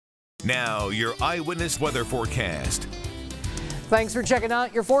Now, your eyewitness weather forecast. Thanks for checking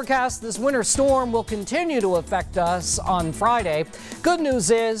out your forecast. This winter storm will continue to affect us on Friday. Good news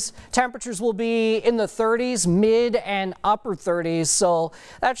is temperatures will be in the 30s, mid and upper 30s, so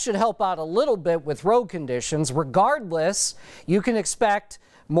that should help out a little bit with road conditions. Regardless, you can expect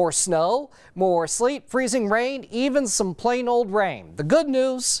more snow, more sleet, freezing rain, even some plain old rain. The good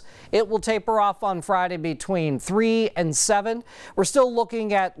news, it will taper off on Friday between 3 and 7. We're still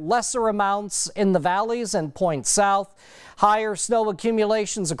looking at lesser amounts in the valleys and points south. Higher snow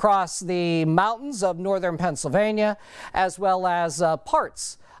accumulations across the mountains of northern Pennsylvania, as well as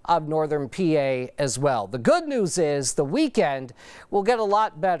parts of northern PA as well. The good news is the weekend will get a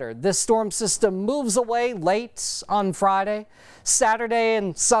lot better. This storm system moves away late on Friday. Saturday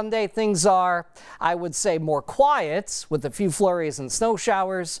and Sunday, things are, I would say, more quiet with a few flurries and snow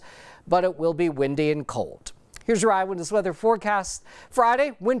showers, but it will be windy and cold. Here's your eyewitness weather forecast.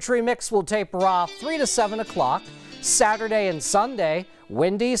 Friday, wintry mix will taper off 3 to 7 o'clock. Saturday and Sunday,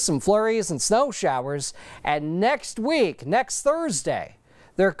 windy, some flurries and snow showers. And next week, next Thursday,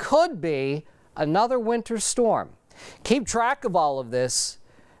 there could be another winter storm. Keep track of all of this.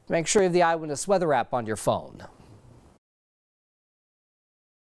 Make sure you have the Eyewitness Weather app on your phone.